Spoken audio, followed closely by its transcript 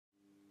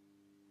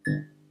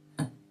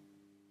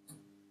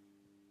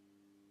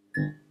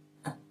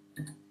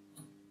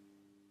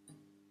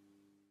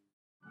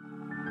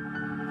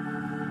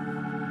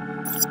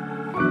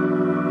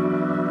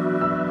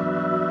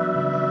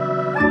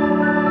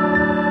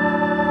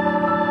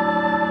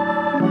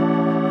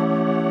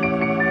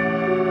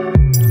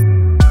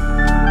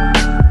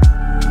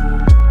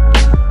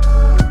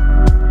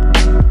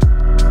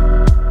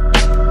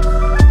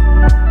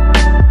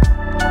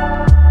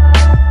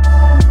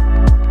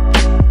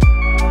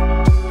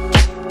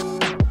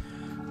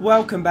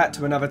Welcome back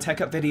to another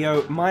Tech Up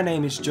video. My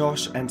name is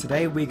Josh and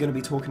today we're going to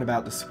be talking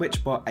about the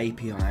SwitchBot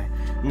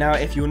API. Now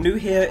if you're new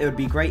here, it would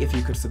be great if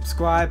you could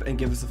subscribe and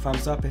give us a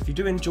thumbs up if you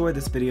do enjoy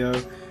this video.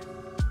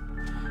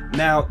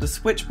 Now the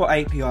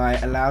SwitchBot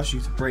API allows you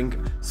to bring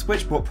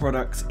SwitchBot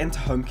products into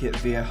HomeKit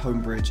via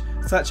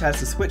HomeBridge, such as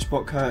the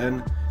SwitchBot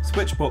curtain,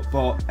 SwitchBot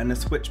bot and the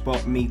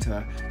SwitchBot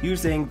meter,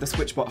 using the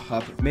SwitchBot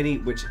Hub Mini,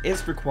 which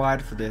is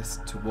required for this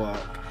to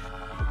work.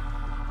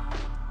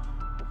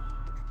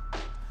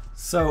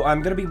 So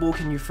I'm going to be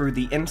walking you through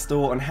the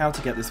install and how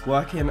to get this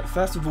working.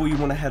 First of all, you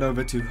want to head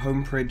over to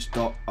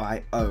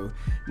homebridge.io.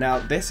 Now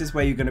this is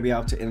where you're going to be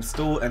able to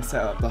install and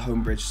set up the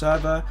HomeBridge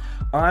server.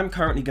 I'm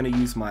currently going to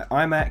use my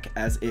iMac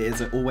as it is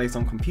an always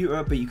on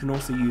computer, but you can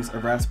also use a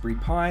Raspberry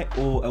Pi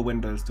or a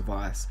Windows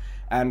device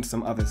and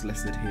some others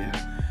listed here.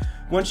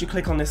 Once you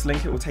click on this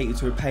link, it will take you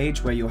to a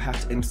page where you'll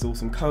have to install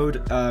some code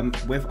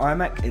with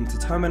iMac into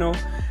terminal,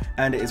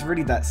 and it is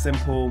really that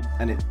simple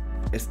and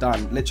it's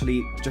done.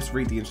 Literally just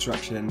read the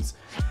instructions.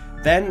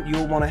 Then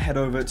you'll want to head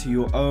over to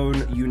your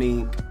own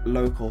unique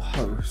local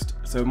host.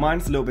 So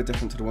mine's a little bit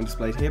different to the one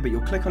displayed here, but you'll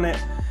click on it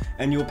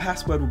and your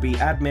password will be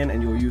admin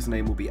and your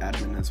username will be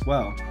admin as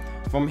well.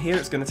 From here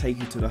it's going to take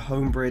you to the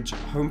HomeBridge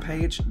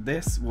homepage.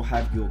 This will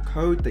have your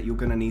code that you're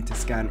going to need to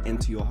scan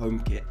into your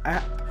HomeKit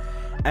app,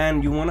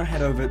 and you want to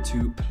head over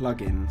to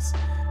plugins.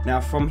 Now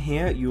from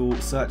here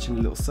you'll search in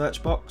the little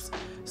search box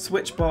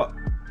SwitchBot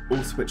or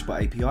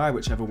SwitchBot API,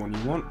 whichever one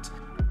you want.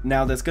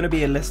 Now there's going to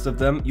be a list of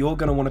them. You're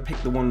going to want to pick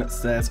the one that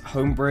says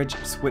HomeBridge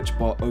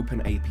SwitchBot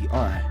Open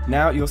API.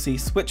 Now you'll see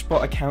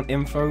SwitchBot account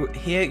info.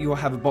 Here you'll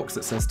have a box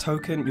that says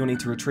token. You'll need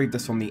to retrieve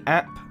this from the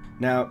app.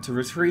 Now to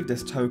retrieve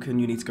this token,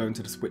 you need to go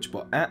into the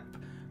SwitchBot app,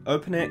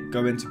 open it,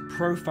 go into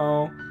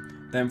profile.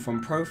 Then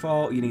from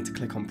profile, you need to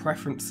click on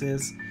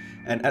preferences.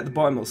 And at the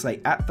bottom it'll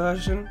say app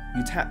version.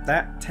 You tap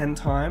that 10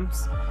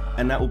 times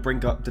and that will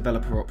bring up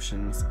developer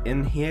options.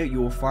 In here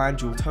you'll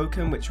find your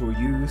token, which you'll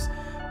use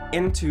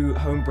into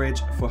HomeBridge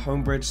for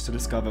HomeBridge to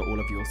discover all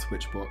of your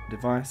SwitchBot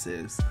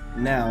devices.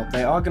 Now,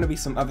 there are going to be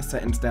some other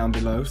settings down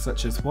below,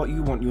 such as what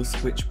you want your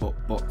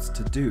SwitchBot bots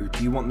to do.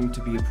 Do you want them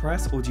to be a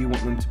press or do you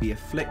want them to be a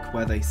flick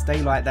where they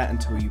stay like that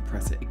until you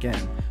press it again?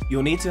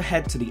 You'll need to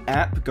head to the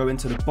app, go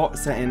into the bot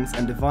settings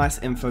and device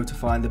info to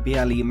find the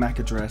BLE MAC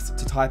address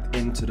to type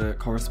into the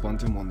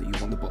corresponding one that you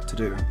want the bot to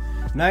do.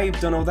 Now you've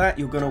done all that,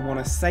 you're going to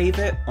want to save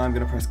it. I'm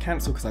going to press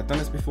cancel because I've done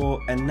this before,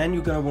 and then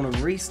you're going to want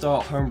to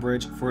restart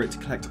HomeBridge for it to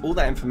collect all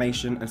that information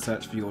and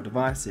search for your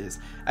devices.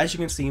 As you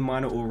can see,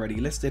 mine are already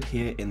listed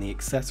here in the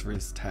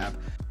accessories tab.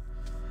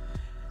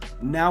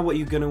 Now what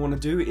you're going to want to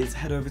do is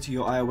head over to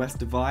your iOS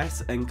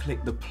device and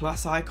click the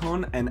plus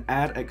icon and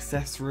add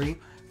accessory.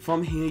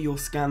 From here you'll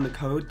scan the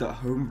code that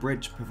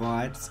HomeBridge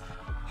provides.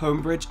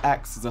 HomeBridge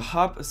acts as a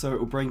hub, so it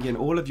will bring in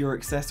all of your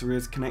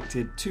accessories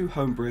connected to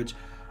HomeBridge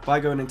by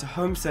going into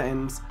Home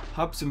Settings,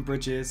 Hubs and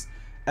Bridges.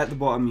 At the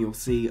bottom you'll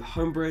see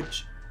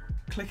HomeBridge,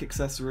 click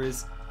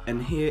Accessories,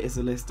 and here is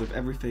a list of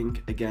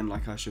everything, again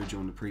like I showed you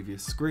on the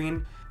previous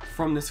screen.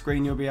 From the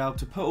screen you'll be able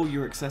to put all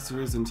your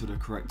accessories into the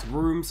correct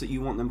rooms that you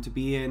want them to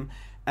be in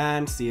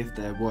and see if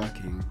they're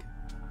working.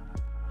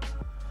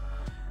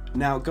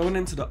 Now going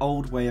into the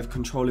old way of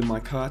controlling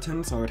my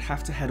curtains, I would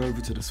have to head over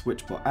to the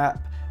SwitchBot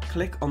app,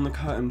 click on the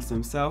curtains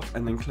themselves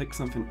and then click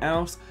something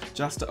else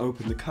just to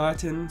open the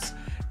curtains.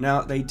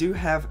 Now they do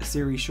have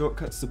Siri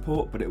shortcut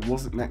support, but it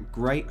wasn't that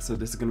great, so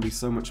this is going to be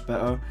so much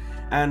better.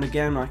 And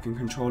again, I can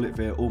control it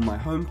via all my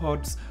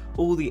HomePods,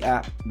 all the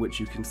app, which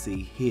you can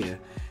see here.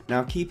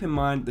 Now keep in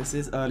mind this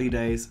is early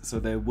days, so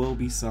there will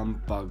be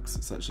some bugs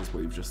such as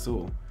what you just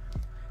saw.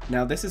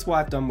 Now this is what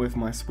I've done with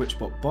my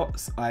SwitchBot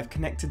bots. I've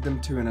connected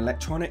them to an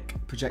electronic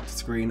projector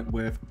screen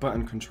with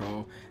button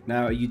control.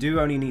 Now you do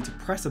only need to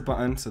press a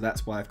button, so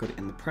that's why I've got it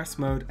in the press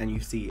mode and you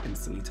see it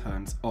instantly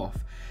turns off.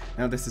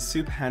 Now this is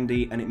super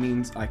handy and it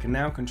means I can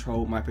now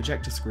control my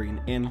projector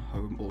screen in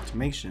home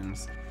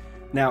automations.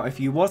 Now if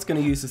you was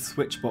going to use the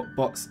SwitchBot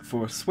bots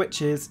for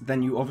switches,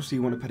 then you obviously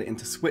want to put it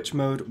into switch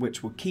mode,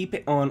 which will keep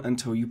it on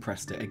until you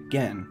pressed it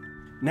again.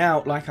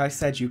 Now, like I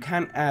said, you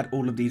can add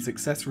all of these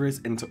accessories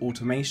into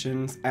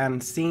automations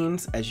and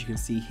scenes. As you can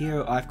see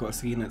here, I've got a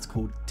scene that's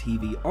called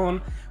TV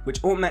on,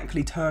 which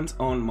automatically turns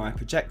on my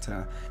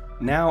projector.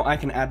 Now I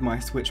can add my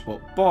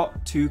SwitchBot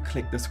bot to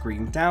click the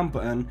screen down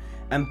button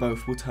and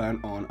both will turn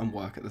on and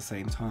work at the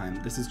same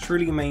time. This is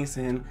truly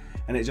amazing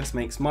and it just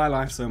makes my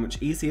life so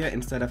much easier.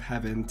 Instead of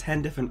having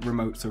 10 different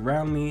remotes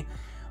around me,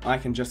 I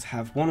can just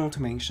have one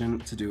automation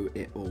to do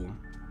it all.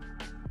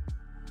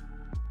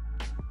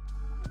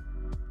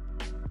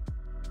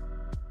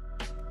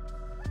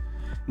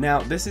 Now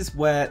this is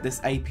where this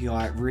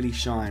API really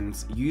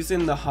shines.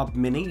 Using the Hub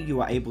Mini,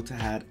 you are able to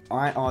add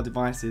IR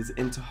devices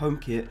into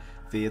HomeKit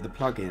via the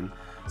plugin.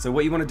 So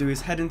what you want to do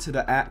is head into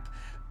the app,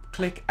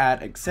 click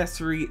add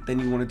accessory, then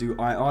you want to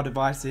do IR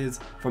devices.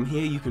 From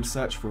here you can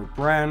search for a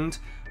brand,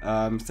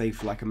 say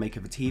for like a make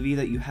of a TV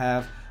that you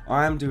have.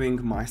 I am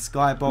doing my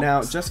Skybox.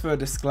 Now just for a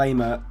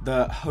disclaimer,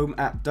 the Home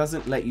app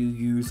doesn't let you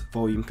use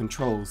volume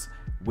controls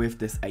with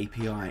this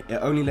API. It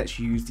only lets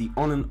you use the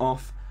on and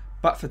off,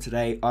 but for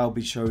today I'll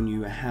be showing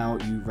you how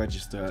you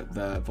register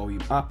the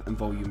volume up and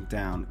volume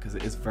down, because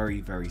it is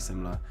very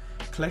similar.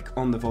 Click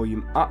on the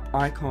volume up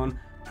icon,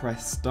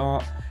 press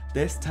start.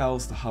 This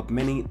tells the Hub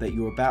Mini that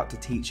you're about to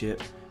teach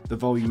it the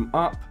volume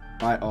up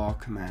IR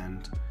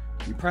command.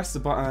 You press the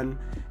button,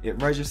 it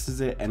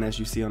registers it, and as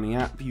you see on the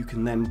app, you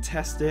can then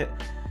test it,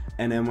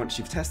 and then once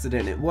you've tested it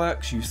and it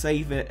works, you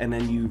save it, and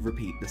then you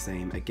repeat the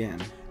same again.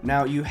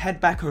 Now you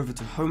head back over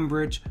to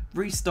HomeBridge,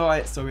 restart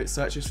it so it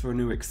searches for a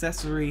new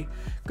accessory,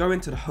 go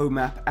into the Home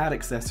app, add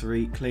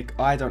accessory, click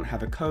I don't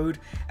have a code,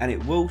 and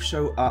it will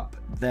show up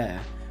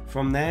there.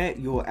 From there,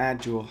 you'll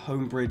add your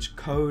HomeBridge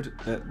code,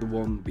 the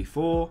one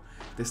before.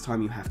 This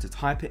time you have to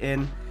type it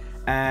in,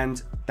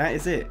 and that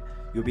is it.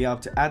 You'll be able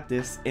to add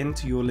this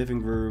into your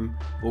living room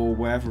or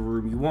wherever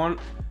room you want.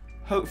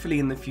 Hopefully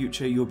in the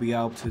future you'll be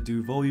able to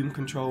do volume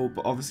control,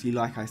 but obviously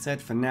like I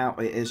said, for now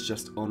it is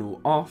just on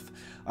or off.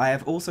 I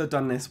have also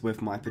done this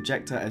with my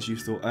projector, as you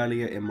saw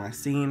earlier in my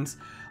scenes.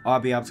 I'll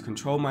be able to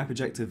control my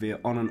projector via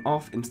on and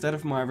off instead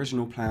of my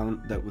original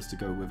plan that was to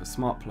go with a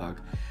smart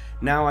plug.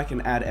 Now I can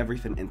add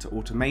everything into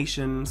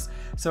automations,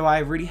 so I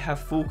really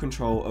have full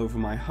control over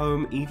my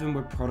home, even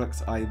with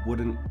products I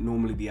wouldn't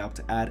normally be able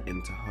to add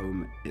into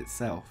Home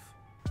itself.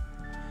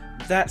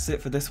 That's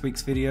it for this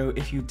week's video.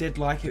 If you did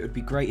like it, it would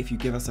be great if you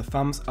give us a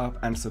thumbs up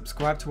and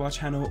subscribe to our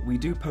channel. We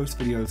do post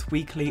videos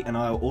weekly, and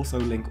I'll also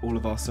link all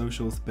of our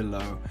socials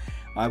below.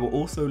 I will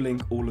also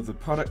link all of the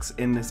products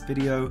in this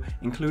video,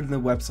 including the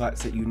websites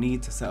that you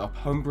need to set up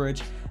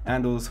HomeBridge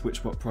and all the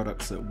SwitchBot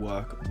products that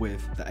work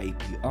with the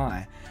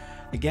API.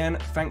 Again,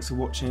 thanks for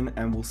watching,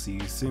 and we'll see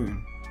you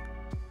soon.